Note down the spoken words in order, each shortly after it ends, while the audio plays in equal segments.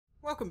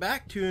Welcome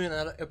back to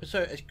another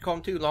episode of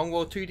XCOM2 Long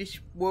War 2.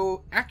 We're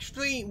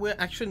actually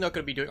not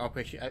going to be doing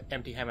Operation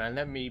Empty Hammer, and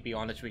let me be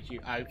honest with you.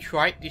 I've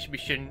tried this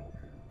mission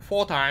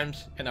 4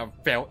 times and I've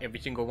failed every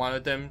single one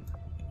of them.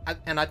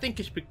 And I think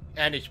it's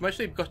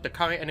mostly because the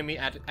current enemy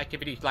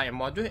activity is light and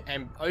moderate,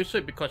 and also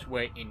because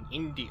we're in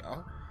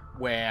India,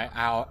 where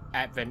our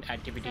advent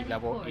activity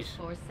level is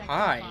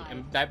high,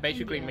 and that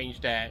basically means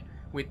that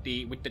with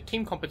the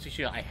team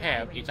composition I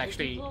have, it's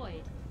actually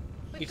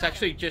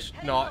just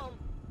not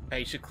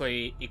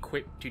basically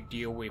equipped to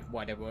deal with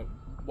whatever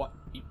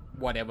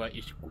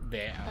is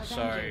there.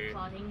 So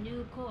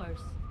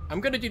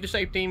I'm gonna do the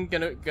same thing.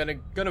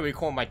 Gonna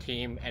recall my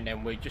team, and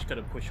then we're just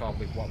gonna push on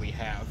with what we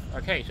have.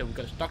 Okay, so we've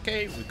got a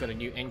stockade, we've got a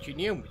new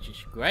engineer, which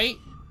is great.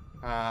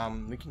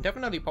 We can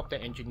definitely pop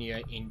that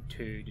engineer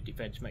into the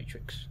defense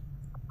matrix.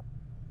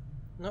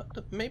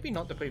 Maybe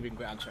not the proving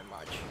ground so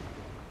much.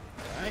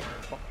 Alright,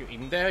 pop you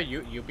in there.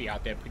 You'll be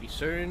out there pretty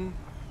soon,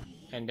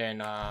 and then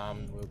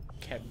we'll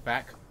get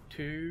back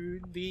to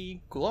the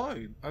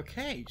globe.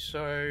 Okay,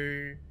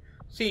 so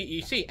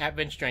you see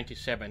advent strength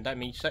is 7. That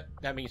means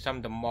some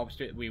of the mobs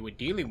that we were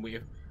dealing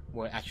with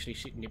were actually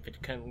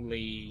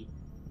significantly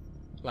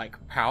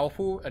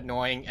powerful,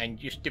 annoying, and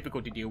just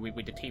difficult to deal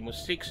with the team of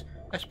 6,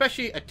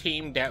 especially a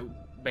team that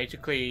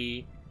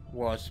basically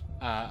was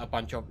a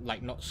bunch of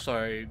not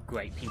so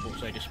great people,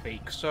 so to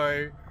speak.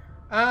 So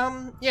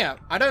yeah,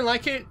 I don't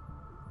like it.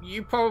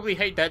 You probably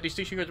hate that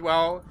decision as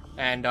well,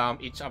 and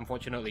it's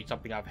unfortunately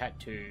something I've had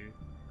to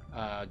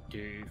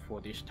do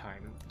for this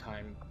time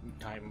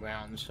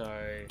round. So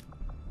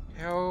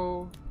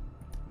Intel.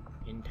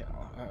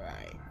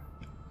 Alright.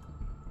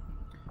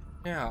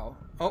 Now,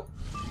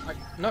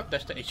 nope,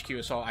 that's the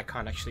HQ, so I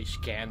can't actually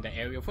scan the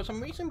area for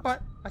some reason,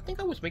 but I think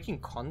I was making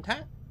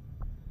contact,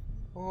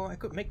 or I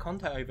could make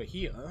contact over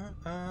here.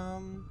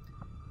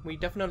 We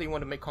definitely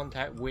want to make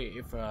contact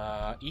with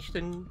the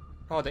Eastern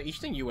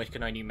US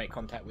can only make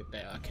contact with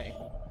there. Okay,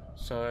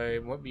 so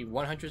it would be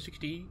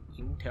 160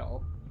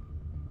 Intel.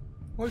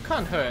 Well, it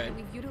can't hurt.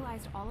 We've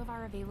utilized all of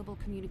our available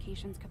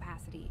communications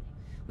capacity.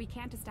 We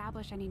can't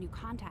establish any new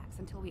contacts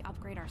until we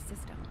upgrade our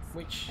systems.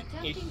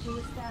 Attempting to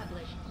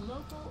establish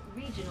local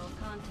regional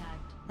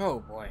contact. Oh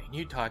boy,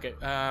 new target.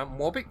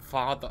 Morbid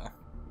Father.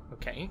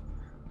 Okay.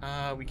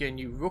 We get a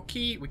new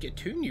rookie. We get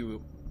 2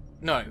 new.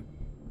 No.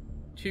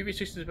 2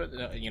 resistance,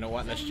 but you know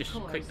what? Let's just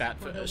click that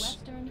for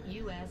first. The Western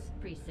US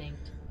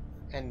precinct.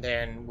 And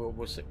then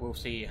we'll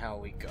see how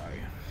we go.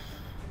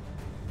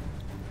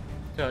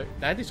 So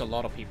that is a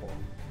lot of people.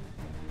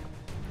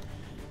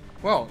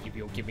 Well, if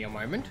you'll give me a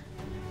moment.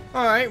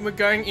 Alright, we're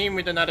going in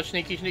with another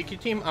sneaky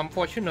team.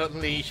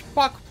 Unfortunately,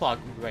 Sparkplug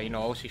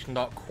Reynolds is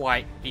not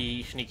quite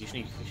the sneaky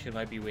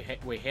shinobi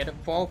we're headed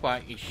for,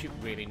 but it should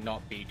really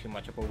not be too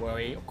much of a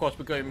worry. Of course,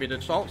 we're going with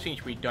assault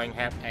since we don't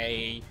have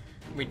a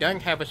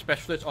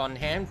specialist on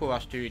hand for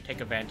us to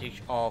take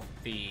advantage of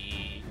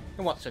the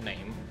what's the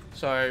name.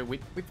 So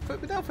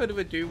without further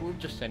ado, we'll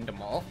just send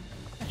them off.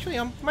 Actually,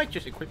 I might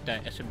just equip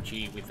that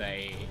SMG with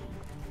a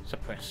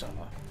suppressor.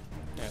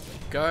 There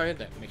we go,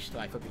 that makes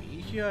life a bit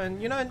easier,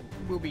 and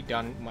we'll be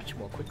done much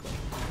more quickly.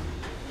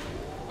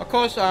 Of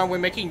course, we're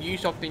making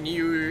use of the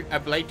new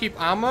ablative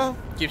armor.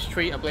 Gives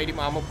 3 ablative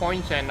armor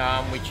points, and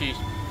which is,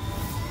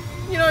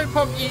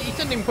 probably it's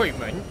an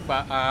improvement,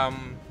 but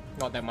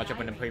not that much of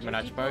an improvement,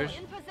 I suppose.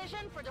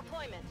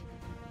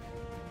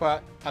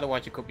 But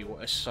otherwise, it could be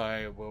worse.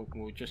 So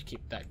we'll just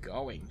keep that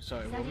going.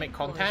 So we'll make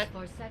contact.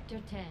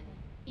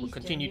 We'll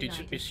continue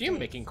to assume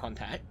making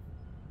contact,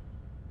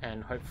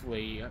 and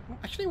hopefully,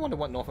 actually wonder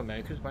what North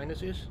America's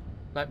bonus is.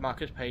 Like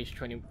Marcus pays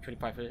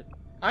 25%.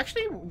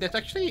 Actually, there's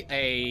actually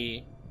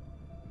a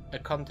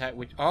contact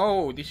which,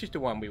 oh, this is the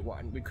one we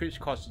want. We could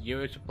cost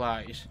 0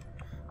 supplies.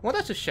 Well,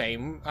 that's a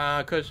shame,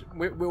 because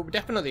we'll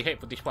definitely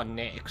head for this one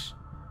next,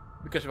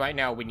 because right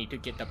now we need to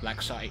get the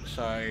black site.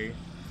 So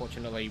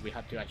fortunately, we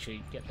have to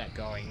actually get that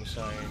going.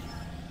 So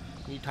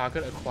new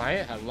target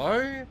acquired.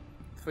 Hello.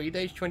 3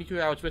 days,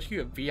 22 hours, rescue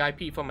a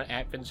VIP from an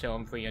advent cell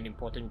and free an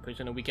important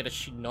prisoner. We get a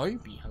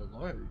shinobi.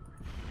 Hello.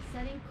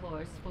 Setting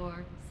course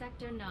for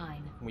Sector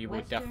 9,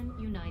 Western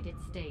United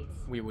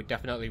States. We would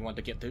definitely want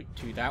to get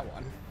to that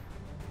one.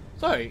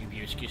 So, if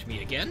you excuse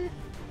me again.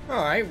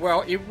 Alright,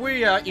 well, if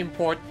we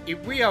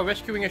are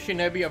rescuing a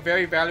shinobi, a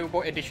very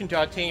valuable addition to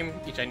our team,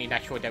 it's only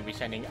natural that we're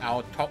sending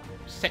our top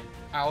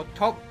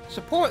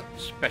support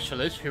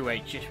specialist who has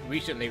just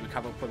recently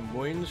recovered from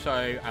wounds,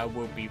 so I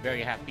will be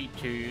very happy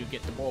to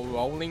get the ball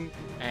rolling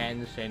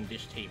and send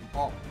this team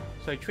off.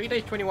 So 3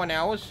 days, 21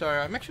 hours, so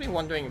I'm actually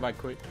wondering if I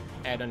could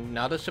add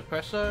another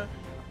suppressor.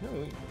 No,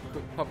 we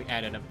could probably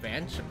add an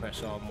advanced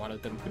suppressor on one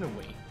of them, couldn't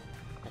we?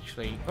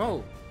 Actually,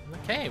 oh,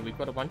 okay, we've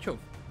got a bunch of...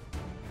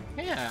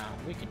 Yeah,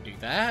 we could do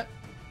that.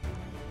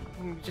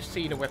 Just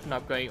see the weapon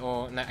upgrade,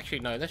 or... No,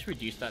 actually, no, let's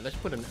reduce that. Let's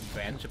put an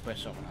advanced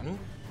suppressor on.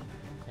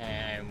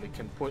 And we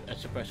can put a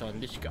suppressor on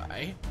this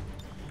guy.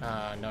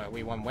 No,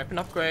 we want weapon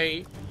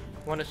upgrade,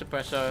 want a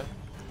suppressor,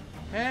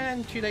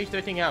 and 2 days,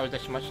 13 hours.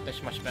 That's much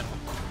better.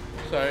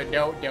 So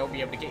they'll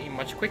be able to get in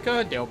much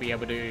quicker. They'll be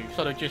able to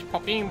sort of just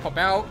pop in, pop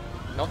out,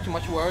 not too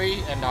much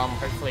worry, and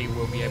hopefully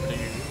we'll be able to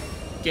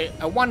get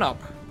a 1-up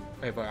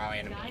over our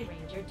enemy. Sky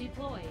Ranger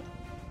deployed.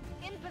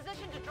 In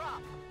position to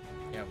drop.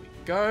 There we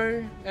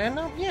go. And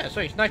yeah,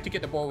 so it's nice to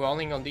get the ball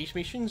rolling on these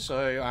missions. So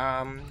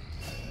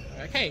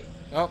okay.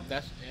 Oh,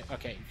 that's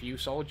okay. View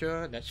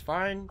soldier, that's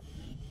fine.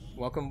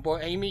 Welcome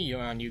aboard, Amy.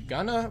 You're our new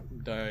gunner.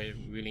 Though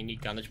really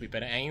need gunners with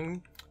better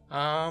aim.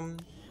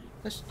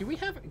 Do we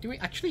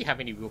actually have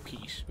any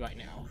rookies right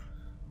now?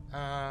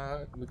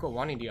 We've got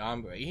one in the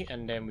armory,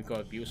 and then we've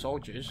got a few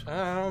soldiers.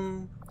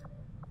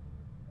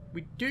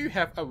 We do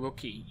have a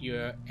rookie.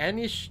 You're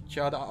Anish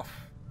Jadov.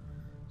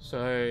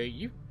 So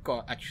you've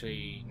got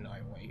actually no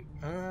wait.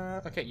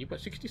 Okay, you've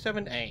got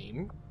 67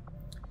 aim.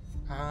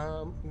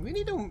 I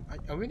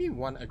really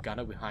want a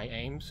gunner with high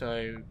aim.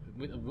 So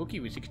with a rookie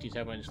with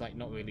 67, it's like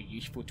not really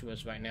useful to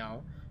us right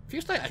now.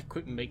 Feels like I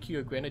could make you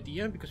a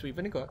grenadier because we've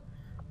only got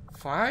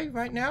 5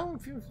 right now.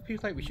 It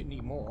feels like we should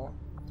need more.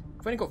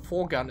 We've only got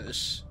 4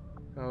 gunners.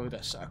 Oh,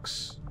 that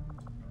sucks.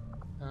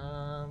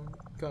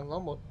 Got a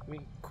lot more.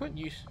 We could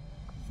use.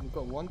 We've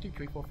got 1, 2,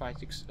 3, 4, 5,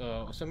 6.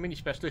 So many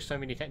specialists, so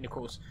many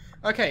technicals.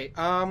 Okay.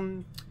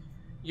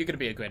 You're gonna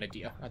be a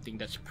grenadier. I think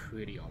that's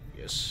pretty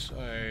obvious.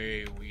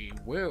 So we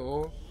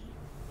will.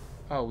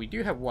 Oh, we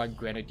do have 1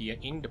 grenadier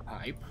in the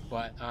pipe,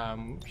 but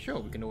sure,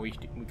 we can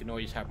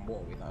always have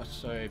more with us.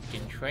 So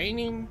begin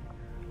training,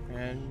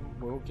 and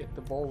we'll get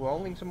the ball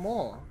rolling some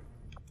more.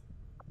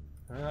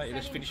 Alright,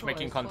 let's finish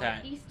making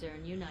contact.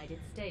 Eastern United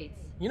States.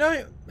 You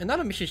know,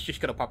 another mission's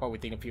just gonna pop up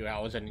within a few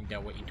hours, and they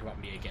will interrupt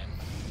me again.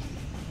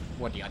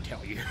 What did I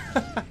tell you?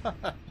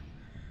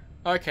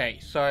 Okay,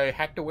 so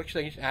hack the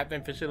workstation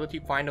admin facility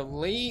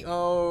finally.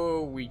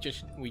 Oh, we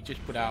just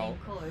put our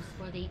course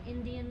for the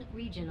Indian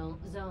Regional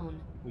Zone.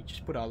 We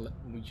just put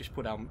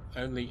our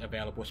only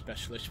available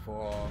specialist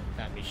for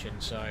that mission,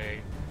 so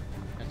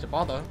that's a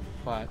bother.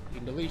 But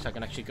in the least, I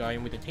can actually go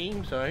in with the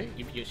team. So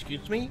if you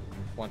excuse me,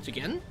 once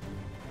again.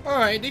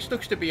 Alright, this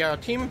looks to be our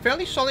team.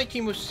 Fairly solid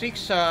team with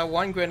 6,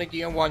 1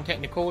 grenadier and 1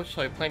 technical,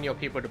 so plenty of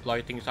people to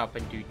blow things up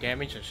and do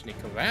damage and sneak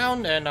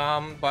around. And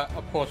but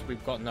of course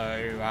we've got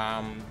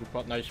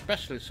no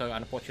specialists, so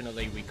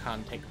unfortunately we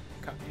can't take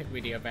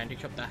really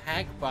advantage of the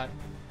hack. But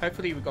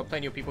hopefully we've got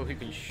plenty of people who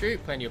can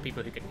shoot, plenty of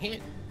people who can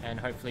hit,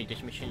 and hopefully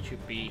this mission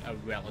should be a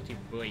relative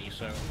breeze.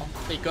 So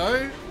off they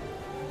go,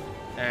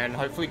 and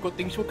hopefully good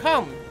things will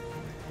come.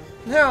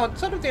 Now,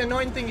 sort of the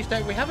annoying thing is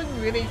that we haven't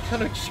really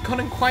kind of just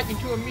gotten quite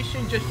into a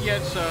mission just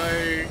yet,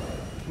 so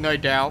no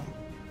doubt,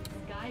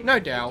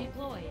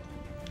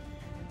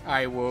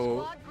 I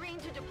will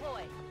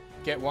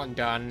get one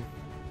done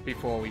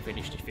before we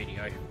finish this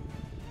video.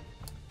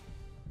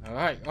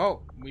 Alright, oh,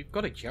 we've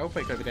got a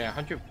jailbreak over there,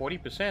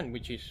 140%,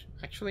 which is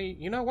actually,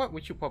 you know what, we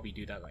should probably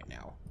do that right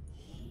now.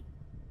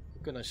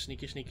 We're gonna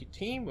sneaky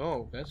team.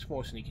 Oh, that's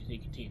more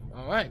sneaky team.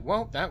 Alright,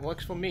 well, that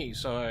works for me,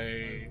 so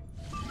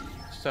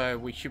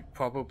we should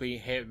probably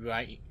head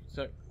right.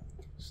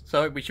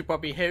 So we should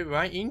probably head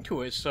right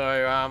into it.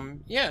 So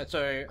yeah.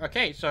 So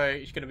okay. So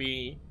it's gonna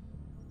be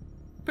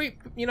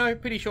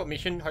pretty short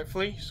mission,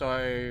 hopefully.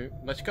 So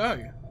let's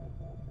go.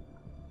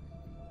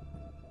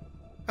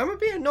 I'm a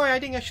bit annoyed I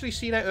didn't actually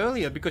see that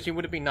earlier because it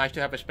would have been nice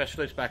to have a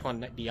specialist back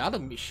on the other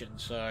mission.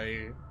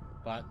 So,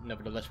 but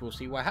nevertheless, we'll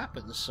see what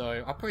happens.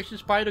 So Operation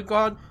Spider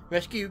God,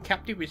 rescue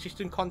captive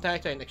resistant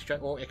contacts and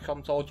extract all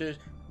XCOM soldiers.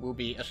 Will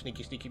be a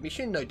sneaky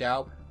mission, no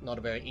doubt. Not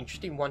a very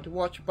interesting one to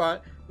watch,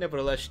 but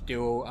nevertheless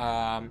still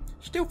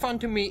fun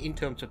to me in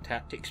terms of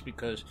tactics,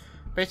 because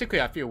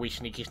basically I feel with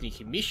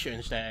sneaky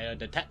missions that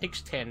the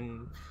tactics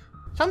tend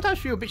sometimes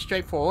feel a bit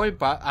straightforward,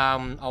 but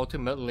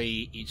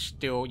ultimately you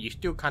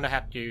still kind of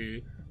have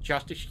to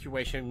adjust the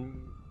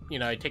situation, you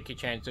know, take your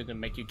chances and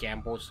make you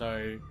gamble.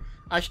 So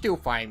I still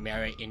find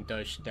merit in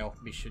those stealth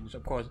missions.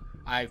 Of course,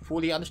 I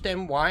fully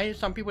understand why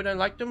some people don't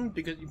like them,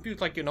 because it feels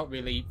like you're not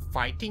really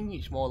fighting.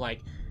 It's more like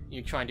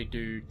you're trying to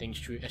do things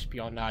through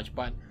espionage.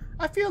 But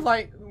I feel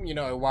like, you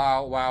know,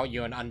 while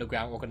you're an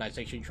underground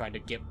organization trying to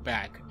get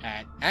back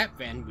at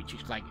Advent, which is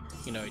like,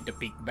 you know, the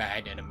big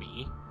bad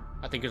enemy,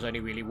 I think it's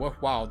only really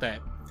worthwhile that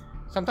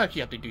sometimes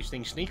you have to do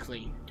things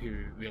sneakily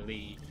to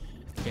really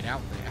get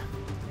out there.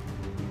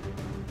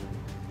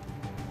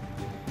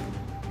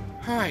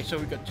 Alright, so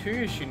we've got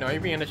 2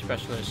 Shinobi and a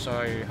specialist,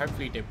 so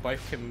hopefully they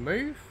both can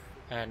move.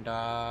 And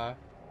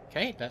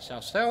okay, that's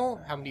our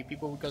cell. How many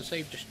people we got to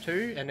save? Just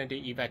 2, and then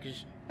the evac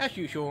is, as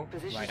usual,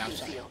 right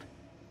outside.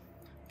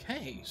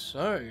 Okay,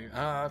 so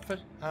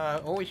first,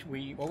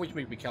 we always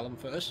move with Callum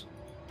first,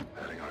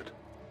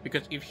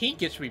 because if he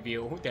gets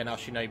revealed, then our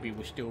Shinobi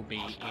will still be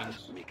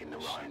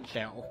in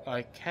stealth.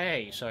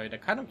 Okay, so they're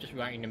kind of just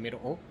right in the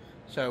middle,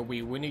 so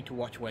we will need to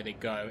watch where they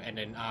go and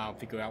then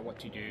figure out what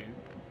to do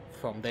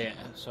from there.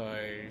 So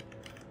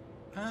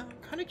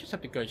kind of just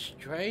have to go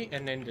straight,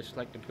 and then just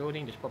like the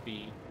building, there's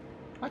probably,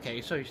 okay,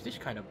 so it's this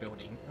kind of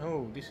building.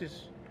 Oh, this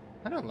is,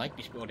 I don't like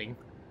this building.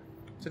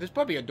 So there's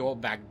probably a door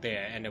back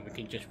there, and then we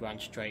can just run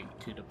straight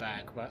to the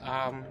back. But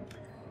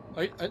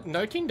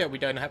noting that we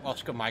don't have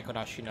Oscar Mike on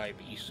our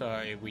Shinobi,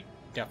 so we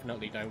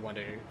definitely don't want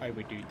to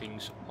overdo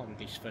things on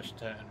this first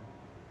turn.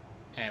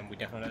 And we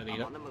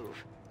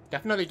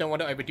definitely don't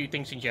want to overdo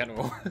things in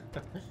general.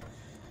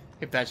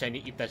 if there's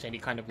any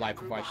kind of live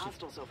device.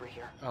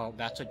 Oh,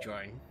 that's a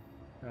drone.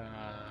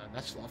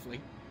 That's lovely.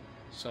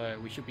 So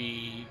we should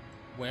be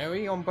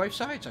wary on both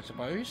sides, I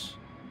suppose.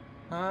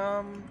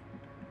 I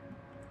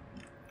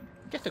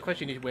guess the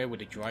question is, where would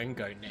the drone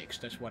go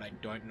next? That's what I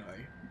don't know.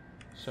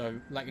 So,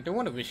 like, I don't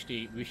want to risk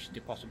the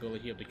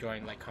possibility of the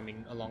drone, like,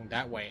 coming along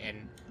that way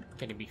and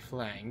getting me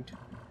flanked.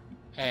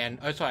 And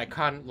also, I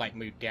can't, like,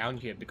 move down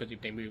here, because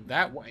if they move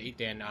that way,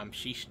 then,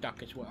 she's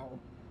stuck as well.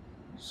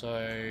 So...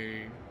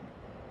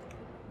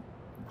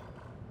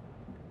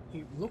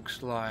 it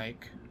looks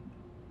like...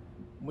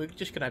 we're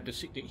just gonna have to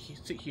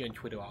sit here and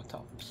twiddle our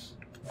thumbs.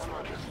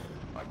 Roger.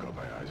 I've got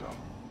my eyes on.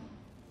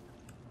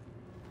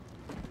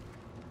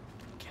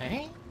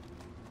 Okay.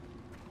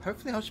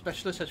 Hopefully our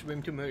specialist has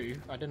room to move.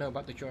 I don't know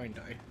about the drone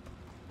though.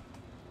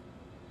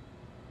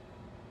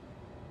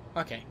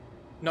 Okay.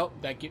 Nope,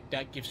 that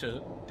gives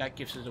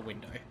us a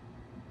window.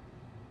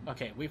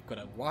 Okay, we've got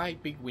a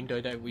wide, big window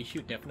that we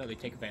should definitely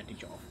take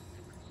advantage of.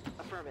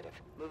 Affirmative.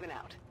 Moving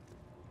out.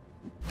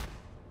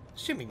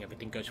 Assuming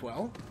everything goes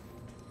well.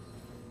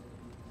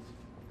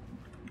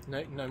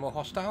 No more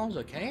hostiles.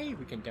 Okay,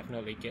 we can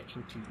definitely get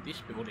into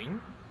this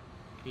building.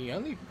 The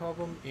only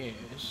problem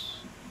is...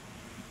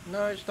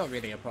 no, it's not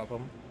really a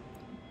problem.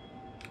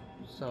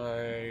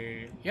 So,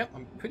 yep,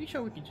 I'm pretty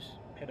sure we can just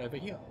head over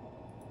here.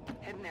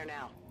 Heading there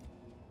now.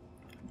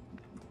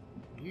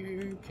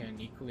 You can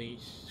equally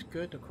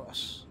skirt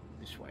across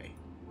this way.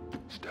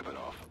 Stepping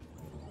off.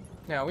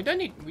 Now, we don't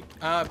need...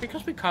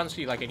 because we can't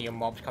see, like, any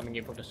mobs coming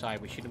in from the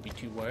side, we shouldn't be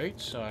too worried,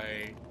 so...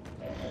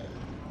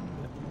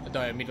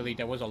 though, admittedly,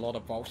 there was a lot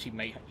of vaults he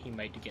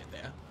made to get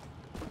there.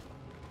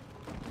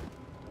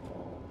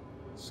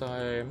 So,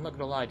 I'm not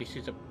gonna lie, this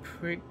has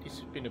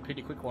been a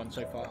pretty quick one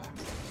so far.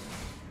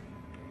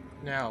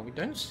 Now, we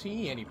don't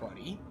see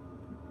anybody.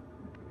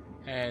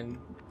 And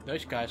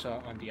those guys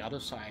are on the other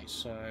side,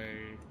 so...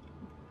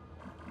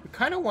 we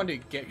kind of want to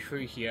get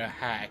through here,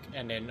 hack,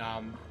 and then,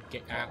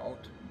 get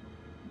out.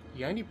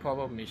 The only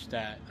problem is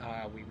that,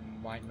 we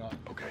might not...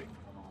 okay.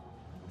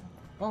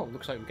 Oh,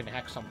 looks like we can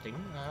hack something.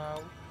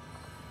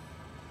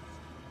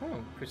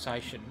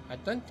 Precision. I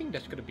don't think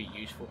that's going to be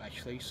useful,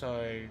 actually,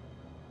 so...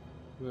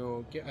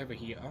 we'll get over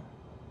here.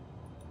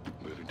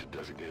 Moving to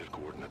designated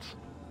coordinates.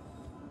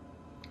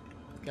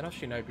 Get our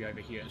Shinobi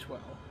over here as well.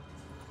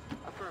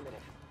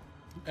 Affirmative.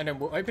 And then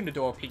we'll open the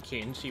door, peek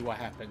in, see what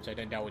happens, and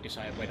then that will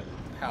decide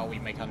how we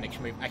make our next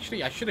move.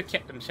 Actually, I should have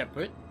kept them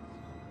separate.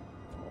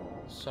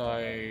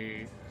 So...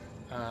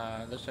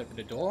 let's open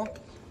the door.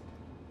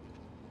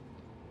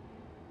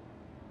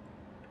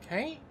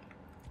 Okay.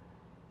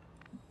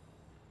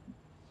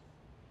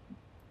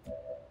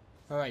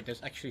 Alright,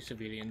 there's actually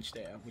civilians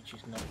there, which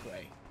is not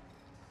great.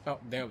 Oh,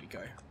 there we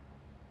go.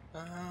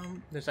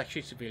 There's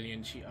actually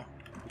civilians here,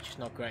 which is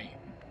not great.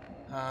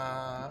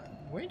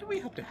 Where do we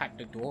have to hack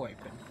the door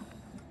open?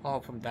 Oh,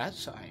 from that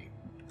side.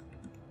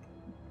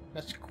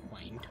 That's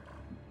quaint.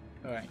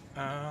 Alright,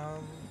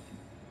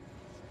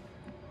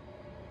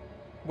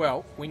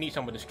 well, we need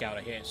someone to scout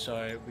ahead,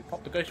 so we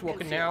pop the Ghost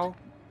Walker now.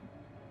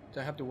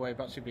 Don't have to worry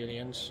about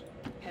civilians.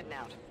 Heading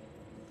out.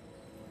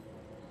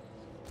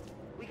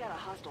 We got a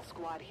hostile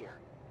squad here.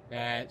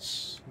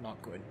 That's not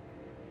good.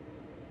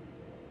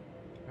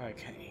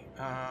 Okay.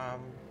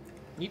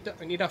 Need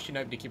our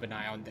Shinobi to keep an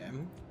eye on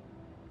them.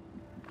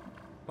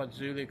 But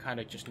Zulu kind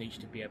of just needs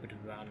to be able to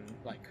run,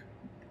 like,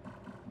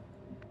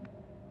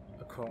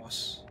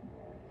 across.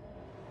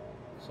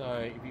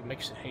 So if he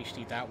makes it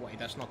hasty that way,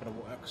 that's not going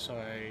to work. So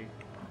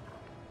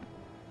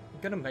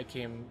I'm going to make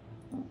him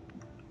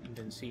and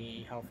then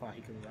see how far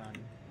he can run.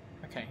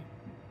 Okay.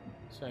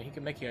 So he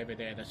can make it over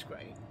there, that's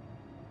great.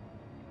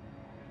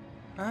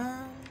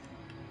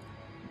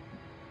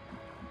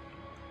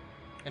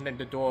 And then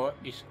the door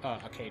is... oh,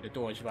 okay, the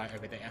door is right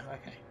over there.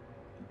 Okay.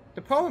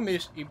 The problem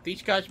is, if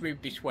these guys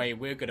move this way,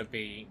 we're going to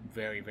be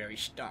very, very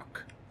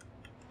stuck.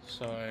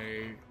 So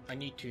I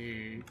need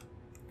to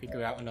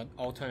figure out an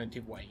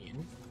alternative way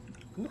in.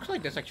 It looks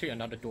like there's actually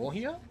another door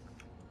here.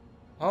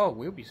 Oh,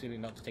 we'll be silly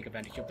not to take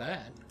advantage of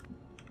that.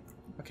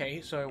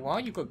 Okay, so while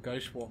you've got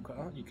Ghost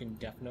Walker, you can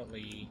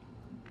definitely...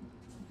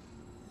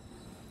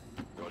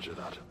 Roger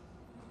that.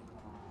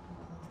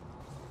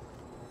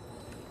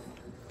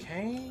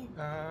 Okay,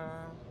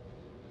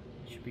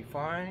 should be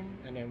fine,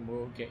 and then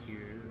we'll get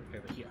you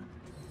over here.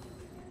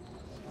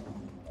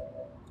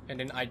 And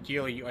then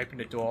ideally you open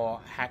the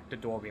door, hack the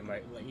door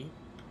remotely,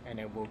 and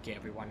then we'll get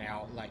everyone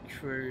out, like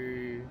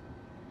through,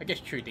 I guess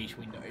through these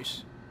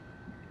windows.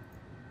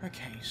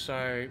 Okay,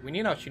 so we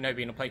need our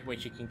Shinobi in a place where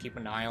she can keep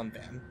an eye on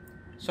them.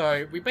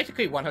 So we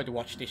basically want her to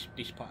watch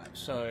this part,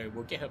 so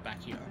we'll get her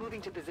back here.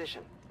 Moving to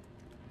position.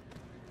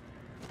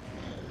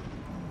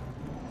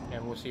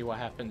 And we'll see what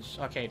happens.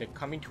 Okay, they're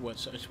coming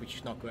towards us, which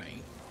is not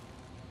great.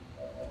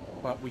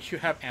 But we should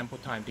have ample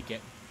time to get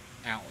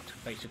out,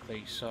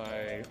 basically. So,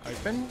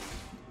 open.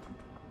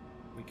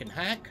 We can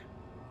hack.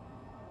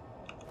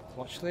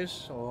 Watch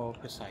this or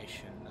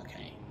precision.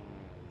 Okay.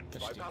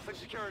 Bypassing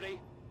security.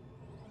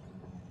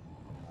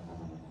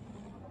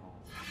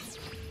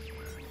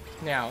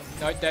 Now,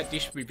 note that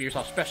this reviews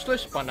our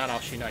specialist, but not our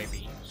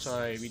shinobi.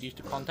 So, reduce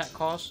the contact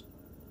cost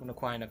when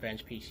acquiring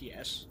advanced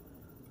PCS.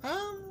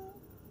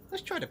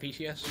 Let's try the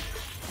PCS.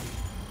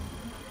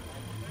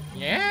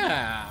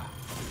 Yeah!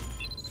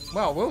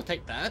 Well, we'll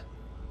take that.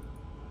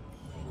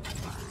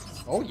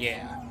 Oh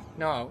yeah.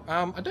 No,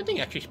 I don't think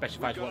it actually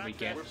specifies what we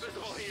get.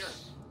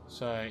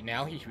 So,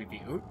 now he's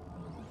reviewed.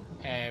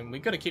 And we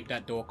gotta keep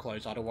that door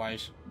closed,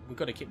 otherwise...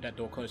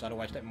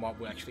 that mob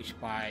will actually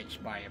spy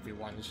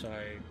everyone, so...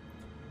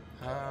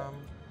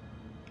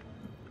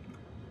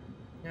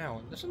 Now,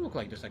 it doesn't look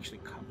like there's actually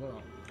cover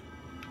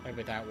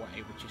over that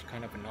way, which is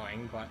kind of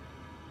annoying, but...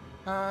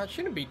 it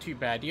shouldn't be too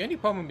bad. The only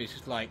problem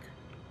is, like...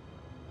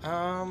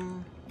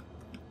 the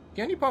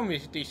only problem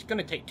is it's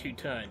gonna take 2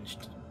 turns,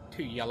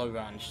 2 yellow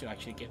runs to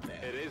actually get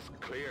there. It is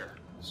clear.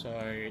 So,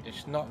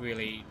 it's not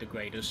really the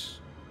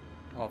greatest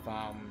of,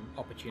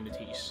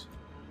 opportunities.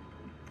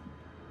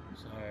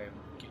 So,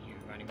 get you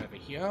running over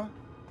here.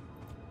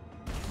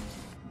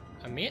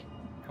 Amit,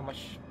 how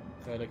much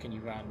further can you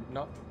run?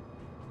 Not.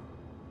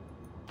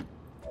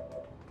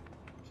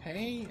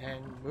 Okay,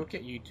 and we'll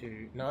get you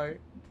to no.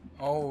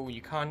 Oh,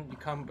 you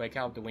can't break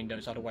out the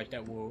windows, otherwise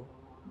that will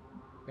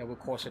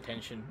cause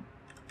attention.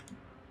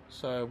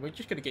 So we're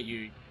just gonna get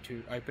you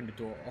to open the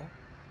door,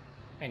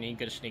 and then you're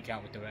gonna sneak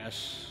out with the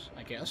rest,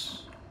 I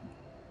guess.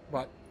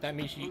 But that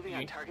means Moving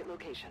on target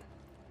location.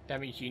 That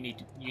means you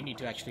need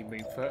to actually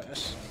move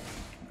first.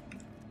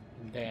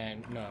 And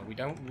then no, we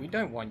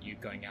don't want you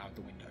going out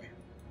the window.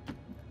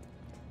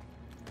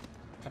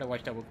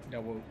 Otherwise that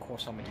will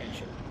cause some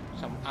attention.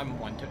 Some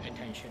unwanted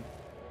attention.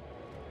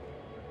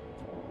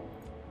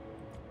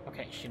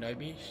 Okay,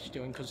 Shinobi,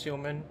 still in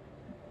concealment.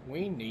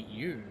 We need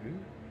you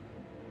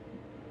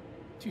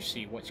to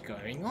see what's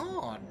going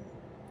on.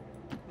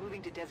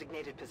 Moving to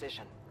designated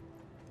position.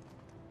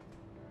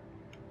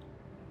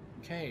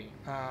 Okay,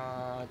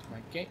 to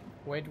my gate.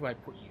 Where do I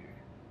put you?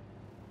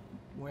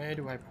 Where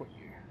do I put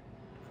you?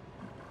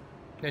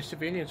 There's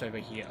civilians over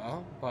here,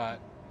 but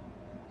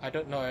I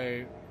don't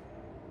know.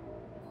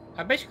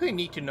 I basically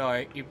need to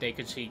know if they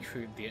can see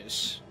through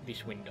this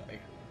window.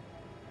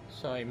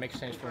 So it makes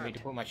sense for me to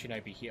put my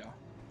shinobi here.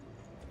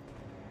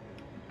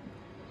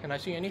 Can I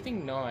see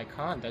anything? No, I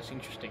can't. That's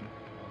interesting.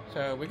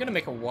 So we're gonna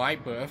make a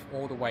wide berth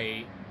all the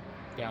way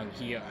down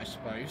here, I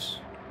suppose.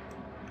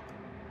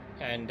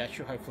 And that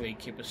should hopefully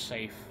keep us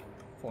safe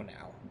for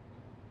now.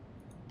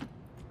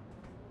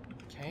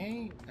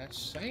 Okay, that's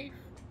safe.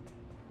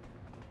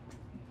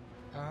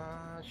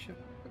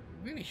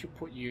 Really should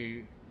put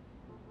you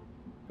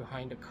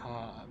behind the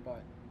car,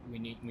 but we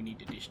need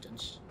the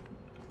distance.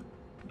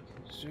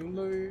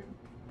 Zulu.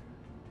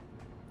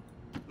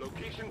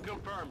 Location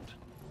confirmed.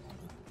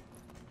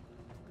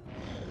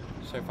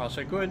 So far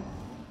so good.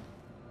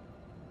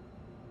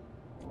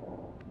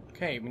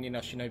 Okay, we need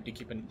our shinobi to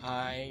keep an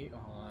eye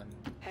on...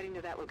 Heading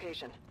to that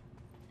location.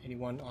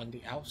 Anyone on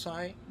the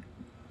outside?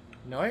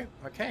 No?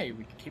 Okay,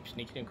 we can keep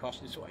sneaking across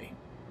this way.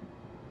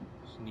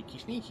 Sneaky,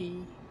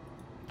 sneaky.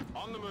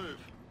 On the move.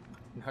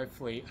 And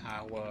hopefully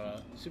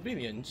our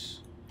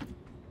civilians,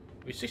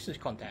 resistance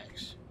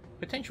contacts,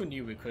 potential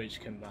new recruits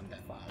can run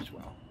that far as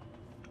well.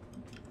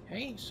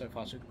 Okay, so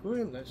far so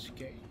good. Let's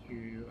get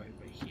you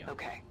over here.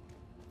 Okay.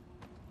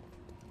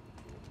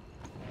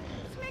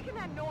 What's making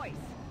that noise?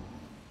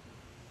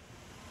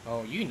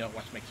 Oh, you know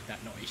what's making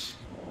that noise.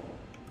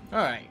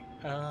 Alright,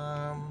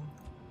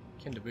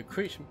 can the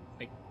recruits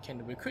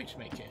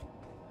make it?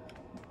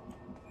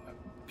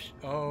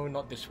 Oh,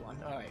 not this one.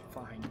 Alright,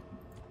 fine.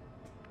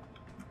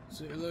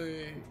 Zulu,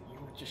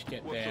 you just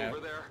get there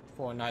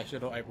for a nice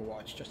little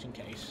overwatch, just in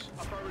case.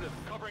 Affirmative,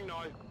 covering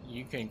now.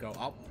 You can go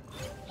up.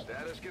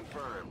 Status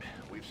confirmed.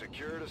 We've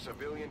secured a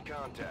civilian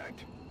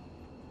contact.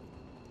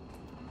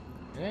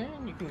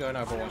 And you can go in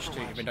overwatch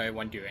too, even though it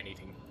won't do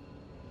anything.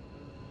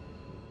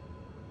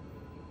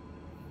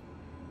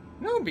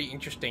 You know what would be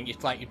interesting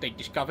is like if they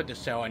discovered the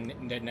cell and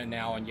then they're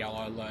now on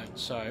yellow alert.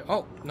 So,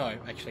 oh no,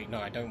 actually no,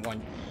 I don't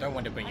want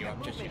to bring you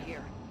up just yet.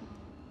 Here.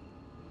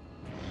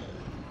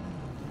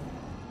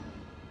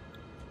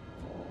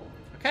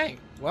 Okay,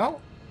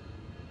 well,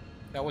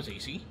 that was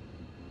easy.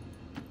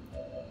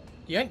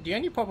 The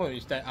only problem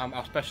is that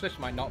our specialist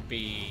might not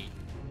be.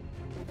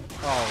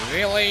 Oh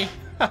really?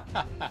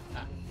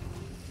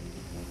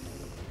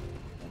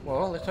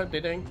 Well, let's hope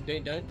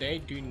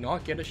they do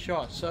not get a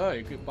shot.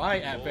 So goodbye,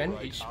 Advent.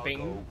 It's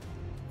been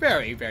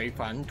very, very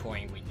fun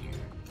toying with you.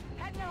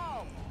 Heading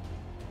home.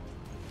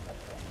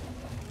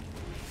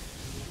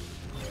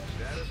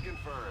 Status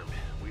confirmed.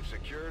 We've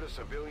secured a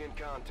civilian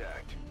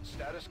contact.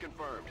 Status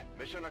confirmed.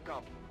 Mission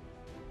accomplished.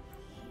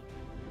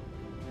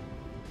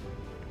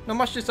 Not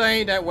much to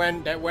say. That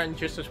went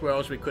just as well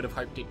as we could have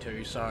hoped it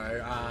to.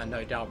 So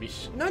no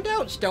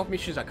doubt stealth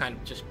missions are kind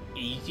of just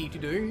easy to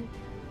do.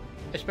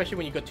 Especially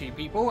when you got 2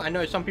 people. I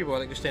know some people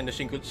like to send a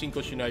single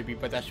shinobi,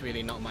 but that's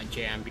really not my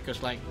jam,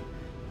 because like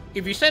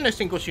if you send a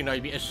single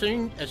shinobi, as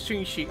soon as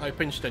she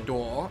opens the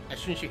door, as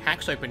soon as she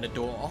hacks open the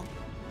door,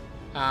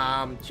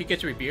 she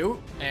gets reviewed,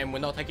 and we're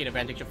not taking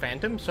advantage of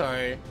Phantom,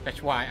 so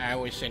that's why I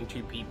always send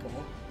 2 people.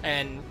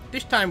 And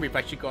this time we've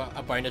actually got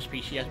a bonus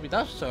PCS with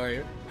us,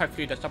 so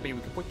hopefully that's something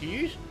we can put to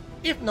use.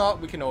 If not,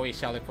 we can always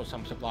sell it for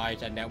some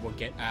supplies, and that will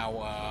get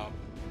our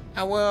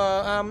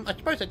I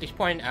suppose at this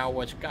point our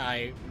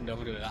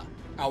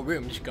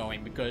rooms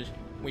going, because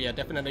we are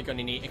definitely going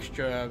to need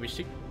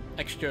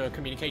extra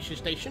communication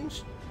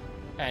stations,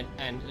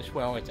 and as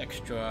well as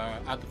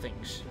extra other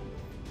things,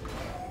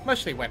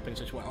 mostly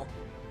weapons as well.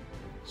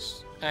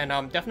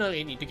 And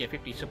definitely need to get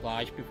 50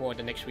 supplies before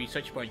the next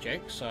research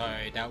project, so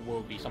that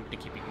will be something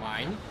to keep in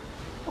mind.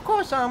 Of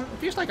course, it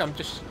feels like I'm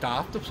just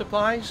starved of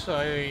supplies, so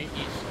it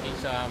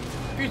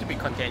feels a bit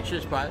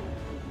contentious, but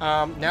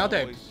now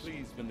that... Always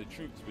pleased when the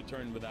troops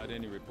return without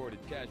any reported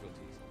casualties.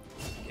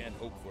 You can't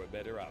hope for a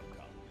better outcome.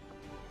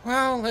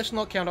 Well, let's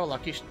not count out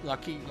lucky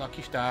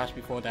stars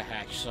before the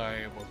hatch, so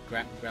we'll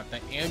grab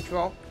that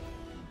airdrop,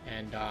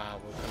 and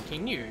we'll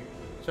continue.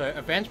 So,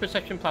 advanced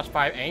perception plus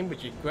 5 aim,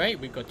 which is great.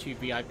 We've got 2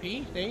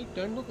 VIPs. They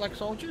don't look like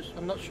soldiers.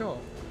 I'm not sure.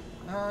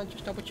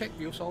 Just double check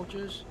real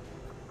soldiers.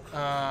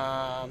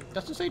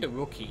 Doesn't say the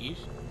rookies.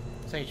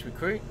 Says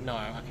recruit. No,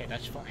 okay,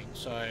 that's fine.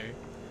 So,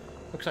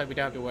 looks like we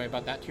don't have to worry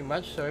about that too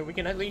much. So, we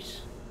can at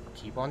least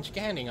keep on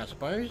scanning, I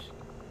suppose.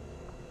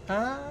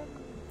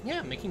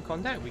 Yeah, making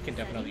contact. We can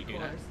definitely do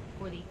that.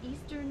 For the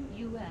Eastern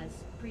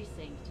U.S.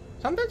 precinct.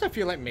 Sometimes I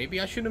feel like maybe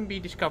I shouldn't be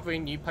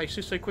discovering new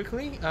places so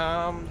quickly.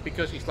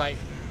 Because it's like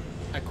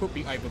I could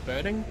be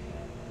overburdened.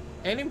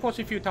 Alien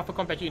forces few tougher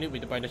combat unit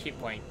with the bonus hit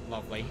point.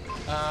 Lovely.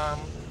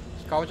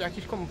 Skulljack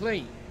is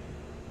complete.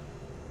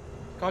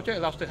 Skulljack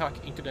allows to hack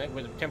internet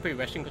with temporary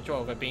resting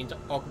control over beings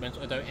augments,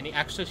 although any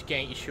access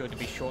gain is sure to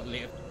be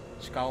short-lived.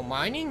 Skull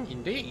mining,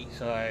 indeed.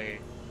 So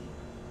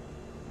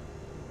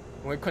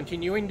we're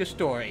continuing the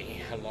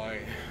story. Hello.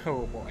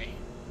 Oh boy.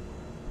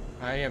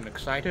 I am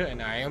excited and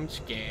I am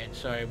scared.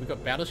 So we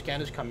got battle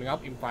scanners coming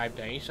up in 5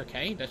 days.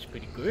 Okay, that's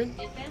pretty good.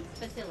 Defense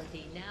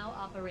facility now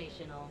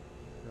operational.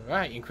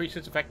 Alright,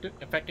 increases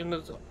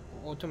effectiveness of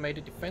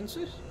automated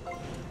defenses.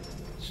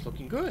 It's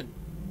looking good.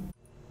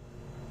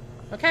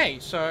 Okay,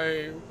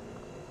 so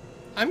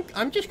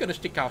I'm just gonna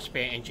stick our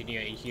spare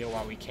engineer in here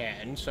while we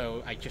can.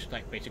 So I just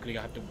like basically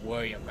have to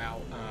worry about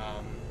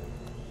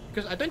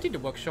because I don't think the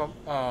workshop,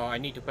 I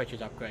need to purchase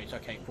upgrades,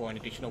 okay, for an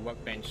additional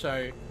workbench.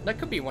 So that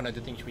could be one of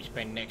the things we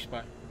spend next,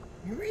 but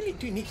we really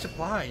do need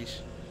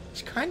supplies.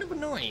 It's kind of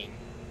annoying.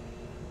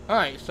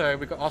 Alright, so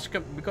we got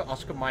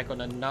Oscar Mike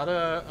on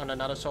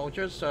another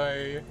soldier,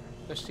 so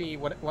let's see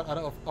what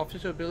other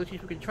officer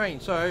abilities we can train.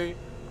 So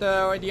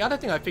the other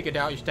thing I figured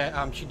out is that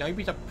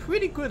Shinobis are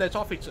pretty good as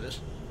officers.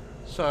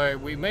 So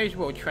we may as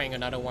well train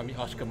another one with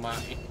Oscar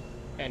Mike.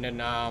 And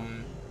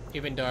then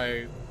even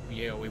though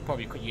yeah, we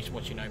probably could use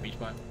more Shinobis,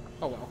 but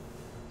oh well.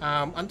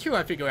 Until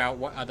I figure out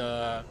what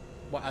other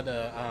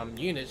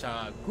units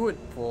are good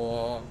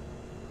for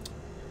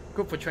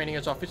training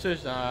as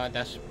officers,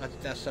 that's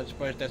I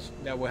suppose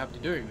that we'll have to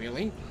do,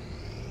 really.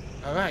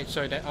 Alright,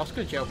 so that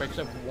Oscar jailbreaks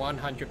up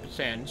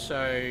 100%,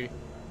 so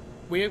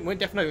we're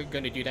definitely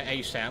going to do that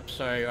ASAP.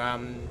 So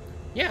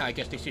yeah, I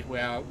guess this is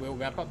where we'll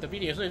wrap up the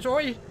video. So as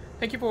always,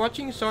 thank you for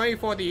watching. Sorry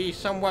for the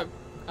somewhat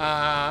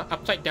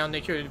upside down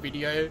nature of the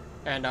video,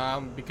 and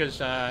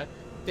because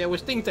there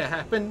was things that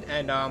happened,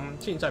 and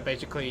since I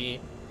basically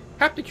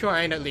have to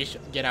try and at least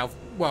get out,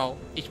 well,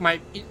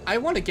 I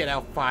want to get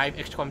out 5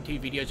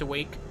 XCOM2 videos a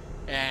week,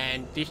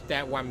 and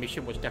that one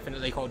mission was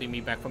definitely holding me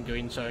back from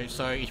doing so.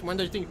 So it's one of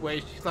those things where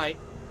it's just like,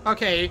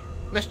 okay,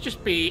 let's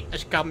just be a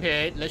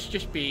scumhead, let's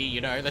just be, you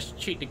know, let's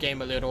cheat the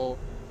game a little,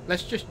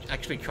 let's just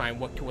actually try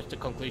and work towards the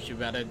conclusion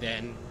rather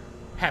than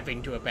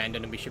having to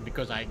abandon the mission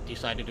because I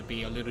decided to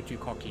be a little too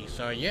cocky.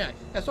 So yeah,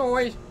 as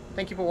always,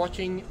 thank you for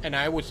watching, and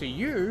I will see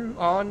you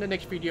on the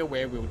next video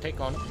where we will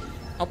take on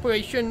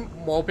Operation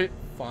Morbid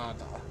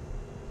Father.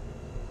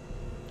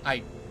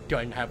 I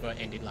don't have an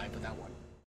ending line for that one.